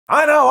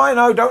I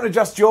know, don't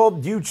adjust your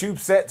YouTube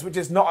sets, which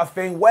is not a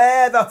thing.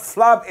 Where the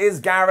flub is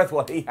Gareth?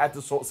 Well, he had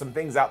to sort some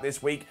things out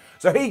this week,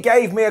 so he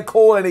gave me a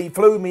call and he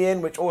flew me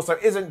in, which also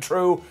isn't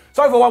true.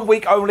 So for 1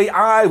 week only,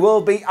 I will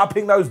be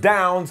upping those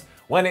downs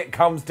when it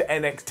comes to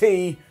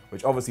NXT,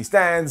 which obviously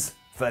stands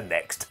for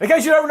next. In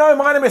case you don't know,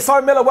 my name is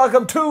Simon Miller.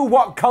 Welcome to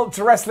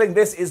WhatCulture Wrestling.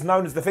 This is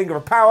known as the finger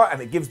of power,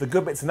 and it gives the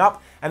good bits an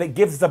up, and it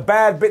gives the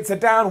bad bits a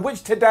down,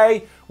 which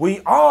today we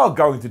are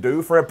going to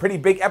do for a pretty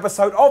big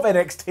episode of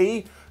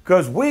NXT,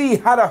 because we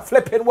had a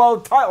flipping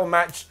world title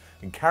match,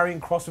 and Karrion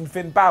Kross and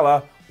Finn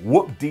Balor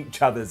whooped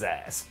each other's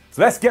ass.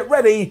 So let's get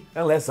ready,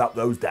 and let's up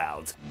those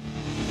downs.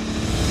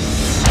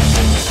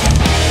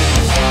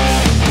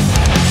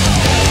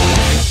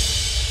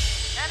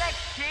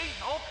 NXT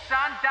ups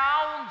and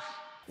downs.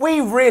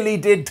 We really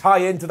did tie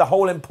into the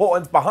whole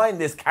importance behind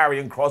this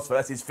Karrion Kross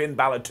versus Finn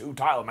Balor 2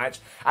 title match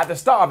at the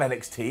start of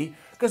NXT,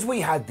 because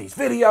we had these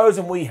videos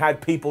and we had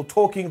people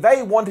talking.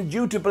 They wanted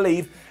you to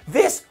believe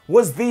this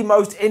was the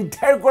most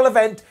integral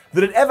event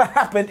that had ever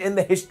happened in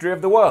the history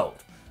of the world.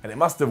 And it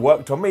must have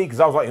worked on me,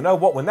 because I was like, you know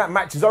what, when that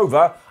match is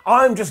over,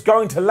 I'm just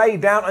going to lay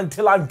down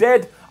until I'm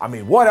dead. I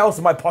mean, what else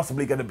am I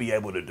possibly going to be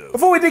able to do?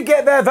 Before we did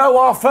get there, though,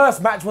 our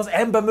first match was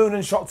Ember Moon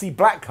and Shotzi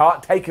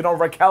Blackheart taking on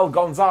Raquel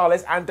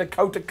Gonzalez and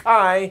Dakota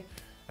Kai,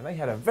 and they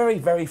had a very,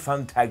 very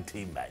fun tag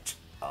team match.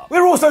 We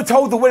were also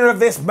told the winner of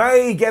this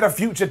may get a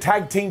future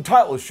tag team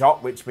title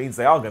shot, which means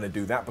they are going to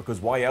do that, because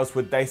why else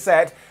would they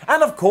say it?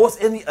 And of course,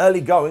 in the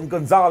early going,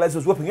 Gonzalez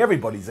was whooping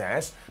everybody's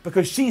ass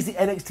because she's the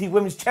NXT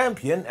Women's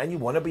Champion, and you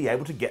want to be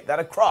able to get that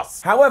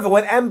across. However,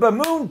 when Ember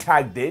Moon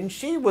tagged in,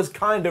 she was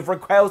kind of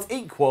Raquel's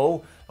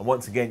equal, and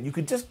once again, you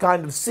could just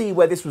kind of see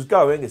where this was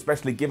going,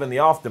 especially given the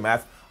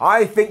aftermath.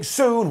 I think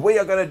soon we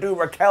are going to do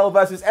Raquel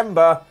versus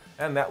Ember,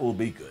 and that will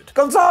be good.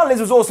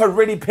 Gonzalez was also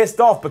really pissed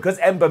off because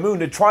Ember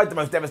Moon had tried the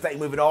most devastating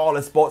move in all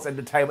of sports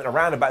entertainment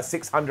around about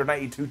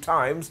 682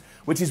 times,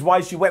 which is why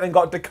she went and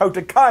got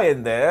Dakota Kai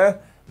in there,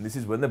 and this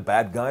is when the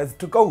bad guys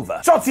took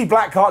over. Shotzi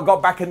Blackheart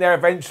got back in there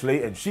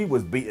eventually, and she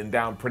was beaten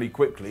down pretty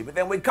quickly, but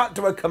then we cut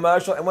to a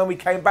commercial, and when we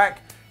came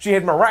back, she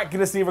had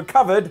miraculously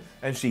recovered,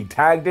 and she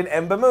tagged in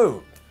Ember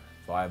Moon.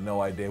 I have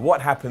no idea what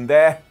happened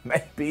there.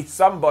 Maybe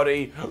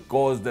somebody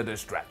caused a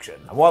distraction.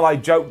 And while I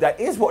joke that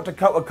is what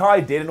Dakota Kai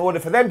did in order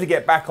for them to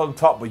get back on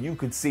top, but you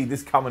could see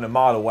this coming a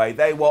mile away.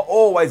 They were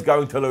always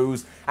going to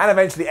lose, and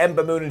eventually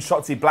Ember Moon and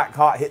Shotzi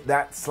Blackheart hit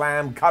that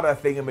slam cutter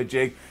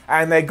thingamajig,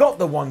 and they got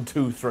the 1,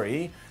 2,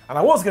 3. And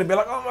I was going to be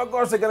like, oh my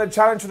gosh, they're going to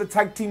challenge for the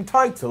tag team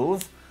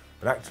titles.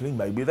 But actually,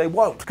 maybe they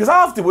won't. Because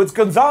afterwards,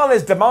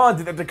 Gonzalez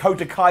demanded that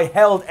Dakota Kai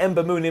held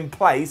Ember Moon in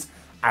place,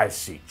 as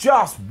she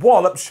just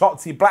walloped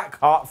Shotzi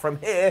Blackheart from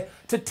here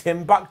to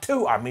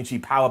Timbuktu. I mean, she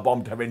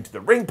powerbombed her into the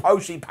ring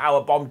post, she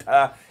powerbombed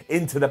her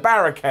into the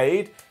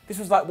barricade. This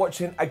was like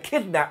watching a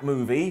kidnap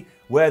movie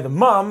where the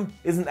mum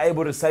isn't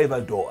able to save her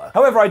daughter.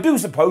 However, I do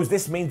suppose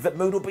this means that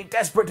Moon will be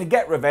desperate to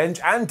get revenge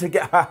and to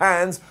get her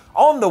hands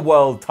on the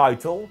world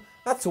title.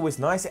 That's always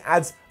nice, it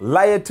adds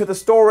layer to the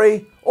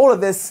story. All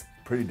of this,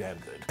 pretty damn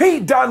good.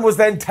 Pete Dunne was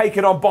then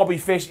taken on Bobby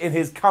Fish in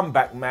his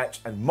comeback match,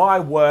 and my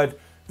word,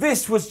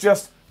 this was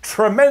just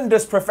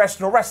tremendous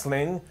professional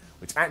wrestling,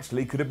 which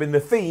actually could have been the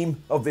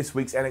theme of this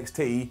week's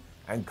NXT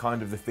and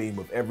kind of the theme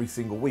of every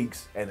single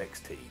week's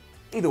NXT.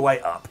 Either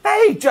way up.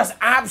 They just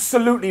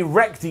absolutely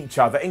wrecked each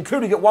other,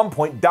 including at one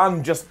point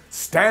Dunne just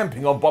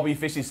stamping on Bobby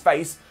Fish's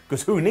face,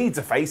 because who needs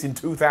a face in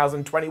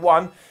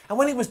 2021? And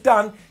when he was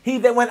done, he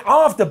then went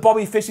after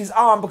Bobby Fish's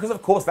arm, because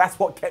of course that's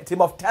what kept him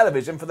off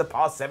television for the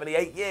past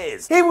 78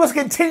 years. He was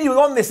continuing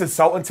on this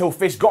assault until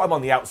Fish got him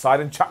on the outside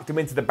and chucked him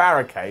into the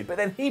barricade, but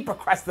then he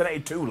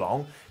procrastinated too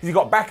long, because he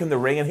got back in the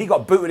ring and he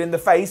got booted in the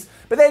face,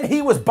 but then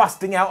he was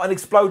busting out an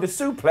exploded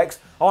suplex.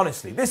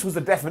 Honestly, this was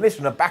the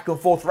definition of back and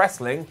forth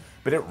wrestling,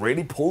 but it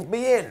really pulled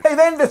me in. They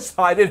then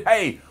decided,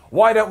 hey,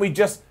 why don't we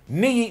just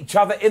knee each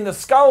other in the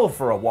skull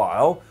for a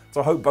while? So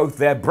I hope both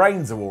their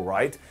brains are all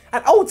right.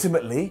 And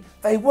ultimately,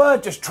 they were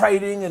just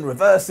trading and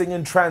reversing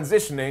and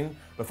transitioning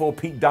before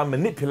Pete Dunne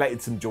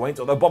manipulated some joints,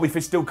 although Bobby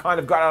Fish still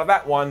kind of got out of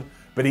that one,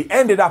 but he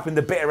ended up in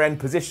the bitter end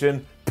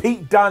position.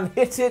 Pete Dunne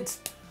hit it.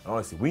 And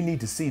honestly, we need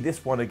to see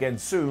this one again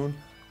soon.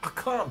 I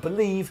can't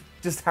believe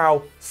just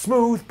how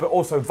smooth but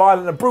also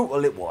violent and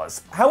brutal it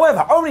was.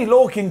 However, only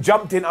Lorcan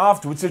jumped in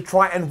afterwards to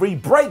try and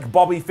re-break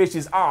Bobby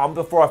Fish's arm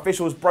before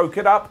officials broke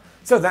it up,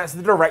 so that's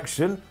the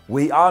direction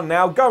we are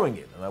now going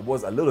in. And I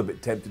was a little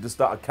bit tempted to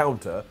start a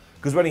counter,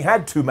 because we only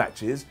had 2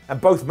 matches,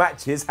 and both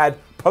matches had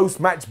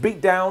post-match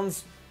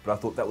beatdowns, but I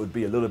thought that would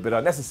be a little bit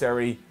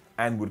unnecessary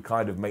and would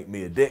kind of make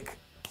me a dick.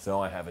 So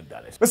I haven't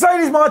done it.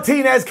 Mercedes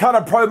Martinez cut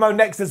a promo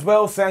next as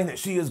well, saying that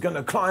she is going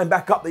to climb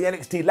back up the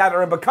NXT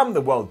ladder and become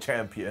the world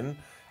champion.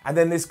 And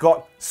then this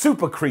got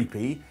super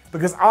creepy,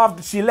 because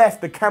after she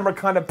left, the camera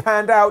kind of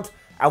panned out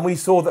and we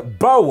saw that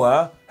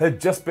Boa had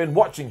just been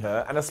watching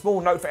her. And a small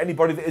note for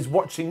anybody that is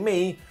watching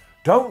me,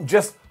 don't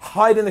just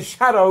hide in the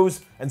shadows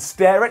and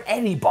stare at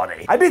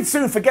anybody. I did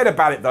soon forget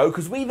about it though,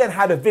 because we then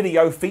had a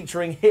video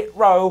featuring Hit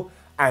Row,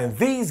 and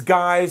these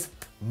guys,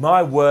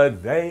 my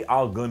word, they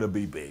are gonna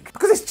be big.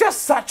 Because it's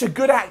just such a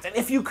good act, and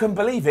if you can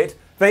believe it,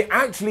 They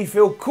actually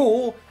feel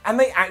cool and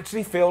they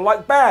actually feel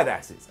like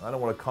badasses. I don't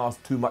want to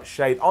cast too much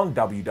shade on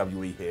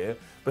WWE here,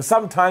 but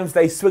sometimes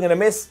they swing and a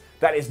miss.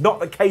 That is not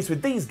the case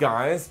with these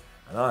guys,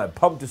 and I am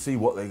pumped to see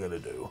what they're going to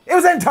do. It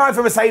was then time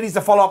for Mercedes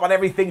to follow up on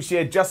everything she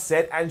had just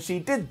said, and she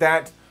did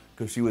that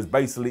because she was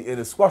basically in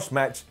a squash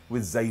match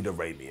with Zayda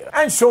Rabia.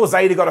 And sure,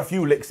 Zayda got a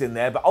few licks in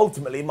there, but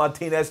ultimately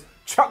Martinez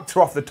chucked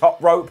her off the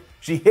top rope,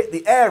 she hit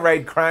the air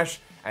raid crash,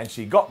 and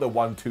she got the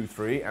 1, 2,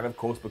 3, and of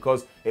course,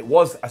 because it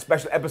was a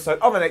special episode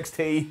of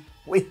NXT,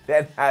 we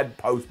then had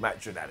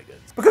post-match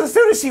shenanigans. Because as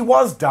soon as she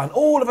was done,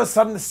 all of a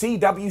sudden the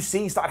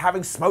CWC started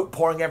having smoke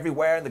pouring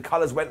everywhere, and the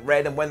colours went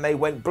red, and when they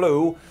went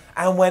blue,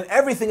 and when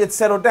everything had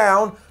settled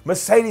down,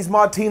 Mercedes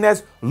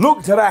Martinez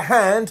looked at her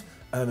hand,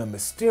 and a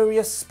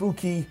mysterious,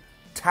 spooky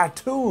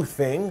tattoo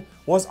thing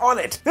was on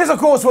it. This, of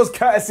course, was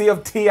courtesy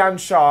of Tian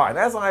Sha, and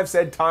as I've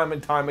said time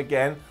and time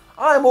again,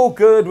 I'm all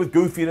good with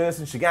goofiness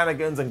and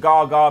shenanigans and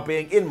gaga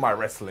being in my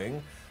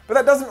wrestling, but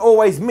that doesn't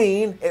always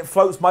mean it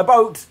floats my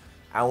boat,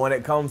 and when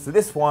it comes to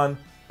this one,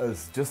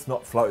 it's just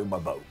not floating my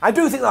boat. I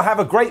do think they'll have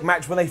a great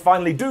match when they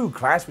finally do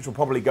clash, which will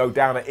probably go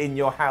down at In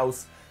Your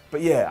House,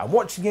 but yeah, I'm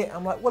watching it,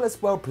 I'm like, well,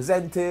 it's well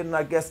presented, and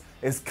I guess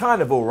it's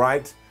kind of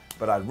alright,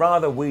 but I'd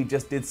rather we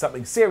just did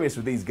something serious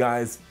with these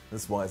guys.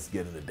 That's why it's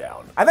getting it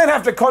down. I then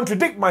have to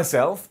contradict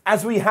myself,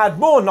 as we had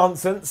more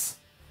nonsense,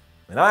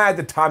 and I had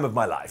the time of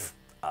my life.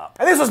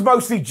 And this was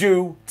mostly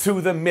due to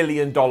the $1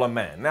 Million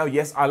Man. Now,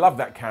 yes, I love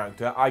that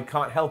character, I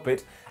can't help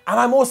it, and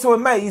I'm also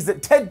amazed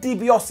that Ted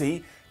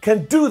DiBiase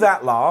can do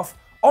that laugh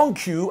on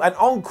cue and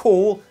on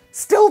call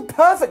still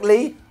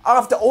perfectly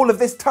after all of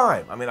this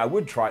time. I mean, I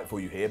would try it for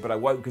you here, but I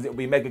won't because it would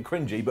be mega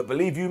cringy, but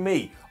believe you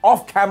me,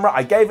 off camera,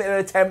 I gave it an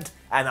attempt,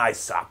 and I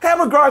suck.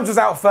 Cameron Grimes was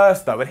out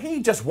first though, and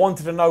he just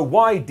wanted to know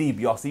why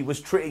DiBiase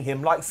was treating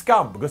him like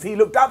scum, because he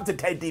looked up to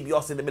Ted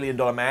DiBiase, the $1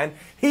 Million Man.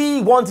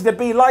 He wanted to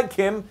be like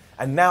him,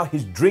 and now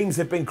his dreams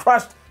have been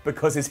crushed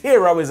because his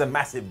hero is a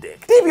massive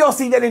dick.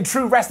 DiBiase then in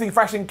true wrestling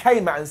fashion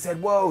came out and said,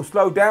 whoa,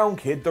 slow down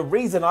kid, the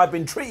reason I've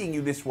been treating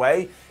you this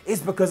way is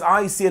because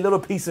I see a little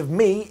piece of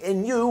me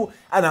in you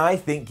and I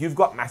think you've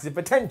got massive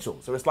potential.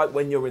 So it's like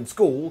when you're in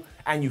school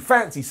and you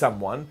fancy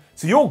someone,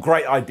 so your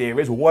great idea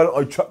is, well, why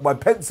don't I chuck my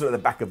pencil at the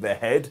back of their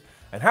head?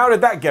 And how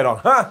did that get on,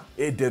 huh?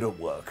 It didn't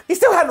work. He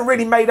still hadn't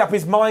really made up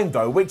his mind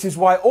though, which is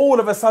why all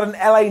of a sudden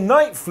LA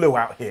Knight flew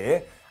out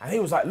here and he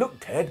was like,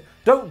 look Ted,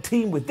 don't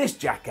team with this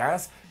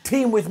jackass,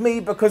 team with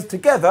me because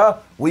together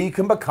we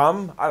can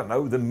become, I don't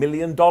know, the $1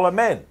 Million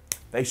Men.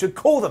 They should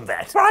call them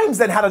that. Grimes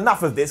then had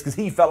enough of this because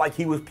he felt like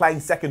he was playing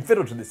second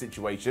fiddle to the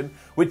situation,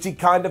 which he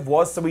kind of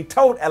was, so he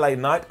told LA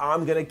Knight,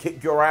 I'm gonna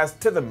kick your ass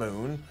to the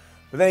moon.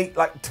 But then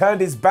he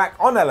turned his back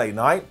on LA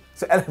Knight,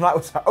 so LA Knight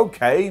was like,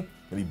 okay,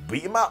 and he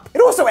beat him up.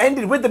 It also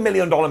ended with the $1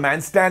 Million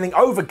Man standing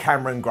over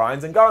Cameron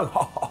Grimes and going,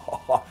 ha ha ha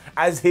ha,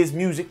 as his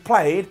music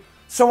played.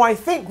 So I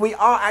think we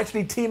are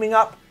actually teaming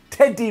up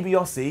Ted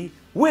DiBiase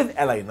with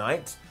LA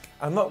Knight.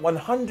 I'm not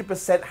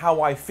 100%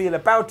 how I feel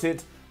about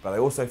it, but I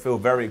also feel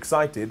very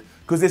excited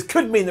because this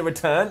could mean the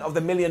return of the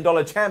 $1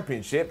 Million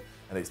Championship,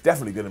 and it's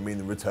definitely going to mean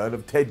the return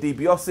of Ted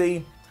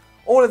DiBiase.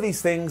 All of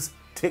these things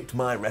ticked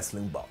my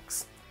wrestling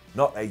box.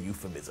 Not a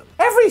euphemism.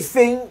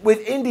 Everything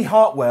with Indy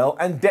Hartwell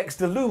and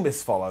Dexter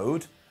Lumis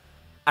followed,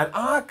 and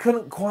I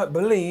couldn't quite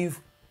believe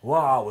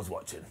what I was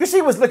watching. Because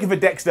she was looking for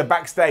Dexter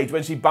backstage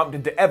when she bumped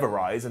into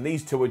Everrise, and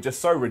these two were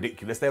just so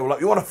ridiculous. They were like,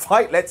 you want to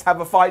fight? Let's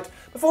have a fight.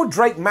 Before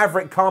Drake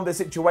Maverick calmed the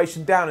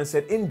situation down and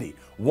said, Indy,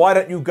 why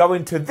don't you go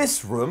into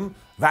this room?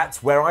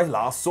 That's where I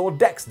last saw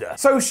Dexter.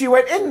 So she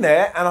went in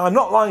there, and I'm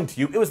not lying to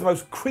you, it was the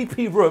most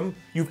creepy room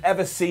you've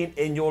ever seen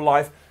in your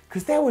life,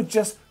 because there were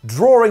just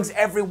drawings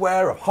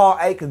everywhere of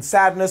heartache and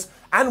sadness,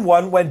 and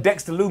one when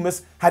Dexter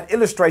Lumis had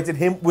illustrated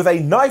him with a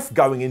knife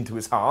going into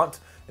his heart.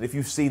 And if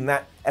you've seen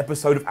that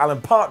episode of Alan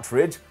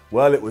Partridge,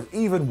 well, it was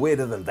even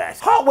weirder than that.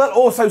 Hartwell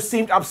also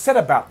seemed upset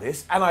about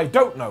this, and I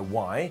don't know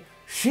why.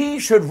 She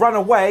should run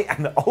away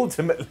and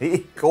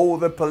ultimately call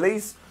the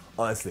police.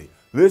 Honestly,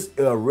 this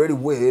is a really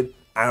weird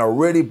and a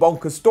really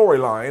bonkers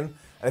storyline.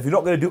 And if you're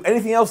not going to do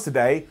anything else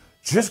today,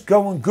 just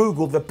go and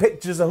Google the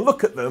pictures and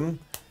look at them.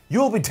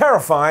 You'll be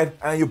terrified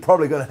and you're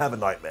probably going to have a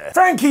nightmare.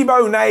 Frankie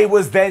Monet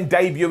was then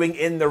debuting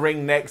in the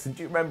ring next. And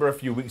do you remember a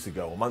few weeks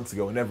ago or months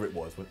ago, whenever it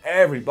was, when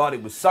everybody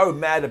was so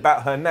mad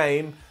about her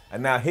name?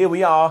 And now here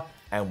we are,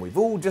 and we've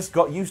all just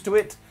got used to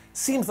it.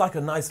 Seems like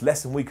a nice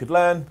lesson we could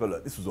learn, but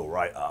look, this was all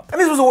right up. And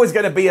this was always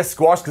going to be a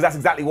squash, because that's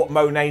exactly what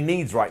Monet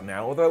needs right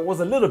now, although it was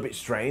a little bit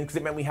strange, because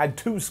it meant we had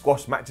 2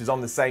 squash matches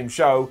on the same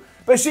show.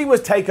 But she was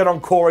taken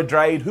on Cora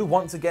Jade, who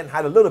once again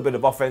had a little bit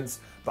of offense,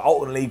 but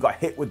ultimately got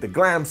hit with the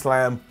Glam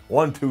Slam,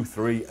 1, 2,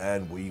 3,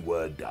 and we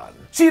were done.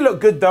 She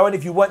looked good though, and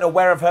if you weren't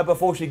aware of her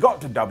before she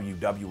got to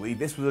WWE,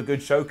 this was a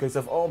good showcase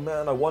of, oh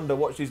man, I wonder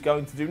what she's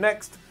going to do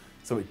next.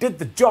 So it did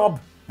the job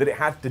that it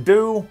had to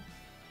do.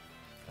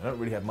 I don't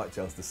really have much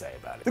else to say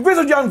about it. The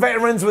Grizzled Young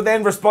Veterans were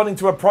then responding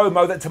to a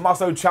promo that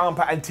Tommaso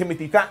Ciampa and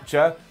Timothy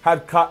Thatcher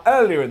had cut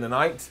earlier in the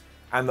night,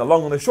 and the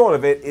long and the short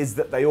of it is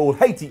that they all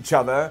hate each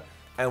other,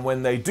 and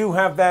when they do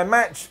have their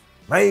match,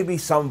 maybe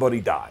somebody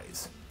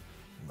dies.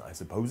 I I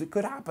suppose it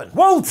could happen.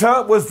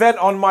 Walter was then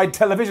on my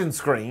television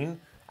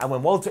screen, and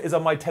when Walter is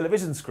on my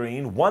television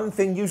screen, one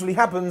thing usually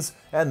happens,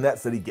 and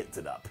that's that he gets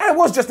it up. And it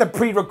was just a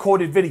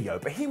pre-recorded video,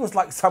 but he was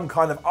like some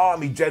kind of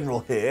army general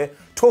here,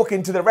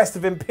 talking to the rest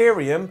of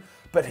Imperium,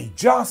 but he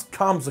just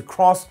comes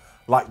across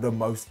like the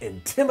most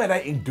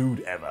intimidating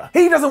dude ever.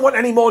 He doesn't want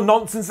any more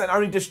nonsense than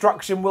only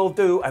destruction will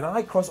do, and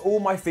I cross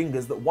all my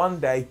fingers that one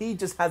day he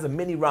just has a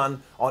mini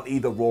run on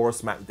either Raw or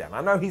SmackDown.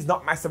 I know he's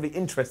not massively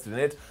interested in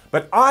it,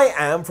 but I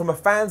am, from a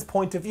fan's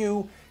point of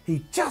view.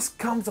 He just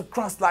comes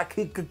across like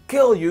he could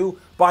kill you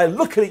by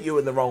looking at you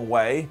in the wrong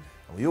way.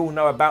 And we all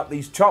know about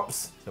these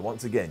chops. So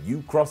once again,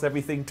 you cross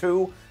everything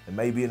too, and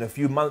maybe in a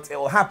few months it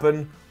will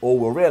happen, or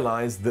we'll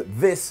realize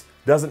that this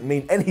doesn't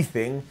mean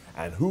anything,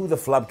 and who the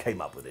flub came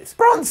up with this.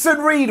 Bronson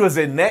Reed was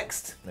in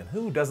next, and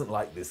who doesn't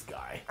like this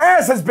guy?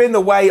 As has been the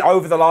way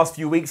over the last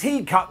few weeks,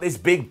 he cut this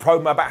big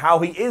promo about how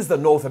he is the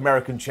North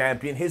American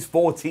champion, his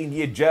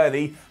 14-year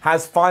journey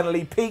has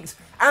finally peaked,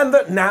 and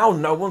that now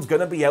no one's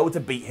going to be able to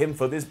beat him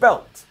for this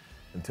belt.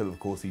 Until, of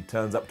course, he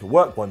turns up to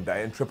work one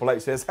day and Triple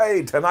H says,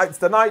 hey, tonight's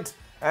the night,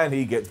 and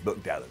he gets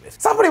booked out of this.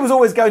 Somebody was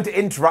always going to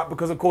interrupt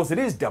because, of course, it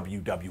is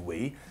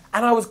WWE,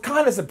 and I was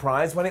kind of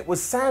surprised when it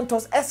was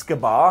Santos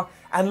Escobar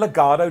and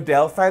Legado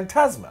del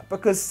Fantasma,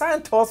 because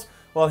Santos,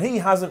 well, he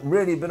hasn't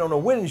really been on a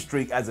winning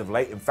streak as of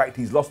late. In fact,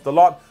 he's lost a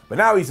lot, but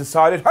now he's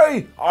decided,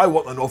 hey, I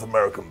want the North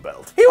American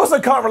belt. He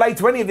also can't relate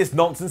to any of this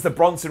nonsense that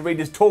Bronson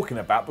Reed is talking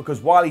about, because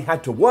while he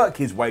had to work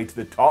his way to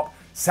the top,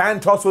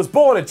 Santos was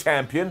born a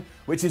champion,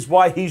 which is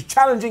why he's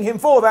challenging him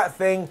for that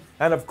thing,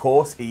 and of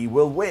course he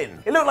will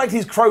win. It looked like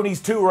his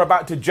cronies too were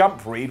about to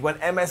jump Reed when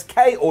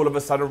MSK all of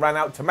a sudden ran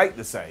out to make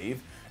the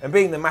save, and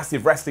being the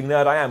massive wrestling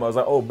nerd I am, I was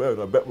like, oh man,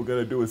 I bet we're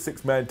going to do a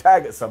six-man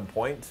tag at some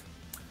point.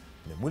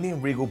 And then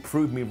William Regal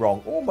proved me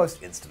wrong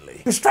almost instantly.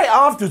 Because straight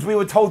afterwards we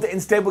were told that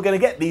instead we're going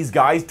to get these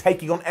guys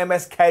taking on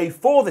MSK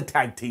for the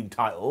tag team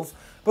titles,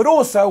 but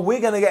also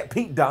we're going to get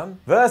Pete Dunne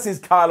versus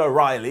Kyle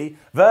O'Reilly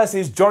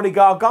versus Johnny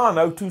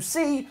Gargano to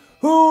see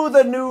who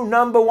the new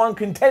 #1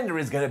 contender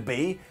is going to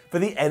be for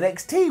the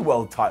NXT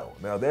World title.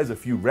 Now there's a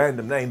few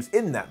random names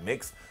in that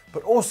mix,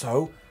 but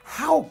also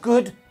how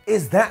good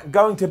is that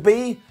going to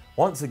be?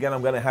 Once again,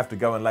 I'm going to have to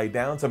go and lay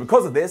down. So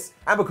because of this,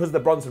 and because of the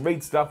Bronson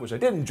Reed stuff, which I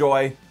did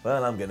enjoy,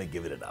 well, I'm going to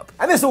give it an up.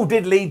 And this all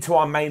did lead to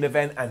our main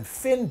event, and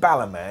Finn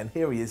Balor, man,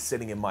 here he is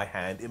sitting in my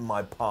hand, in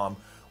my palm.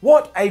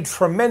 What a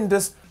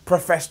tremendous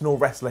professional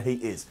wrestler he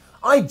is.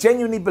 I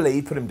genuinely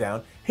believe, put him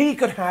down, he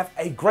could have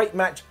a great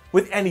match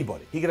with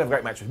anybody. He could have a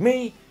great match with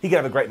me, he could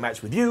have a great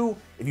match with you.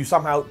 If you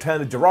somehow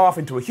turn a giraffe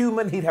into a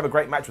human, he'd have a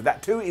great match with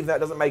that too, even though it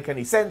doesn't make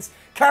any sense.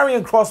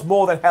 Karrion Kross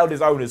more than held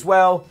his own as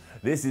well.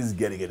 This is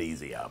getting it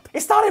easy up.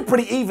 It started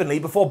pretty evenly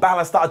before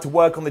Balor started to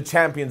work on the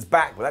champion's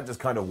back, but that just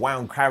kind of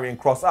wound Karrion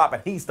Kross up,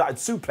 and he started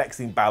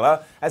suplexing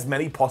Balor as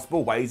many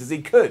possible ways as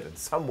he could. And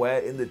somewhere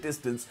in the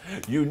distance,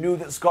 you knew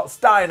that Scott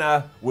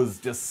Steiner was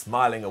just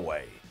smiling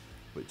away.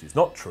 Which is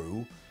not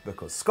true,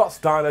 because Scott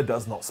Steiner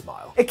does not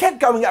smile. It kept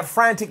going at a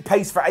frantic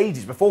pace for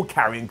ages before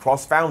Karrion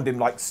Kross found him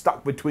like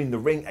stuck between the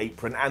ring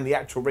apron and the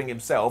actual ring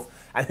himself,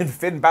 and then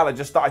Finn Balor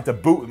just started to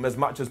boot him as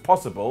much as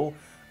possible.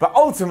 But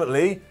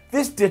ultimately,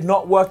 this did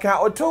not work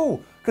out at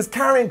all, because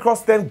Karrion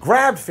Kross then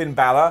grabbed Finn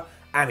Balor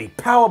and he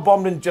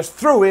powerbombed and just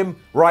threw him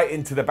right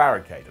into the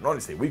barricade. And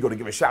honestly, we got to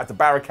give a shout out to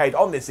Barricade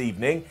on this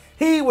evening.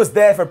 He was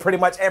there for pretty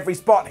much every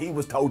spot he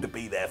was told to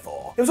be there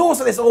for. There was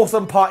also this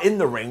awesome part in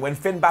the ring when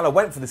Finn Balor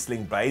went for the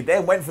sling blade,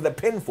 then went for the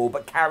pinfall,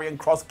 but Karrion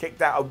Kross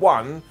kicked out at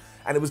one.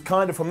 And it was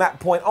kind of from that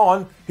point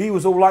on, he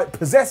was all like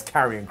possessed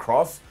Karrion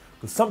Kross,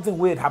 because something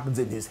weird happens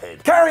in his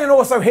head. Karrion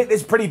also hit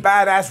this pretty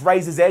badass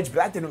Razor's Edge, but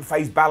that didn't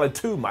faze Balor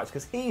too much,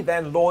 because he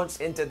then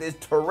launched into this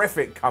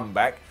terrific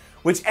comeback,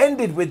 which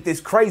ended with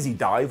this crazy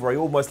dive where he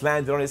almost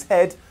landed on his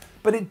head,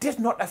 but it did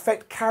not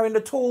affect Karrion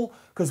at all,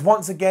 because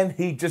once again,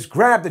 he just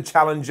grabbed the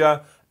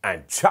challenger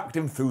and chucked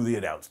him through the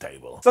announce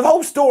table. So the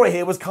whole story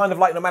here was kind of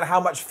like no matter how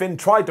much Finn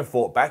tried to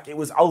fight back, it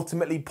was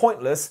ultimately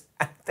pointless.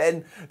 And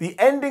then the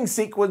ending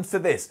sequence to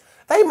this.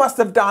 They must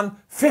have done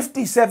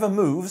 57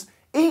 moves,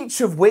 each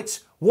of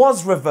which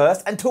was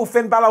reversed until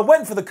Finn Balor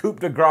went for the coup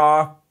de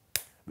grace.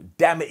 But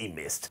damn it, he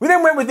missed. We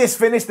then went with this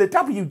finish that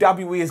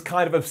WWE is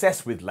kind of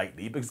obsessed with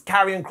lately, because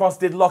Karrion Kross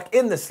did lock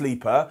in the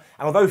sleeper,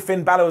 and although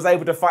Finn Balor was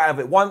able to fight out of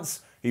it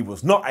once, he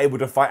was not able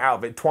to fight out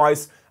of it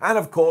twice, and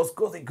of course,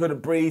 because he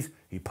couldn't breathe,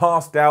 he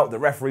passed out, the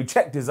referee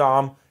checked his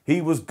arm, he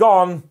was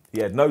gone,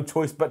 he had no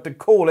choice but to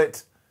call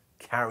it.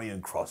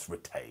 Karrion Kross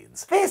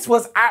retains. This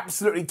was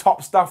absolutely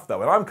top stuff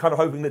though, and I'm kind of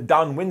hoping that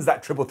Dunne wins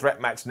that triple threat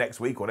match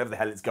next week, or whatever the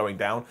hell it's going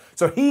down,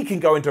 so he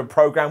can go into a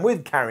program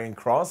with Karrion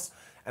Kross.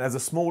 And as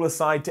a small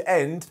aside to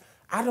end,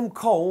 Adam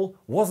Cole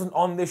wasn't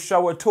on this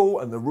show at all,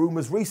 and the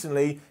rumours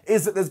recently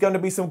is that there's going to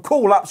be some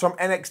call-ups from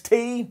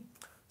NXT,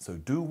 so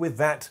do with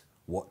that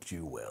what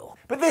you will.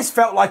 But this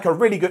felt like a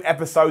really good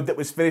episode that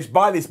was finished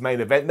by this main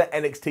event that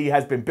NXT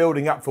has been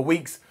building up for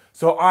weeks,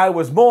 so I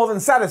was more than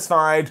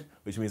satisfied,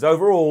 which means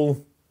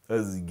overall,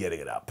 as getting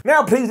it up.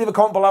 Now, please leave a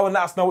comment below and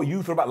let us know what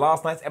you thought about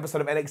last night's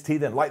episode of NXT.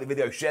 Then like the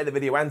video, share the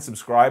video, and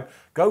subscribe.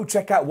 Go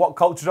check out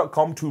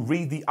WhatCulture.com to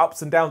read the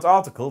Ups and Downs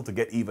article to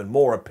get even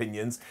more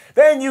opinions.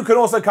 Then you can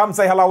also come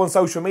say hello on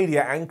social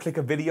media and click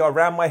a video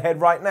around my head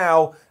right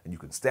now, and you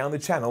can stay on the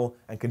channel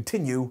and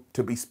continue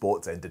to be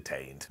sports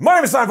entertained. My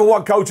name is Simon for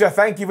WhatCulture.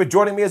 Thank you for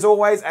joining me as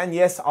always, and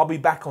yes, I'll be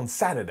back on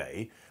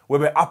Saturday where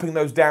we're upping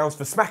those downs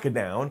for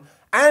SmackDown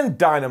and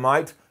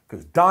Dynamite,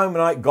 because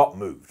Dynamite got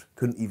moved.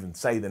 Couldn't even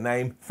say the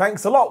name.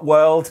 Thanks a lot,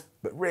 world.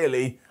 But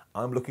really,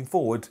 I'm looking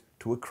forward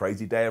to a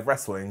crazy day of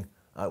wrestling.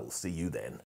 I will see you then.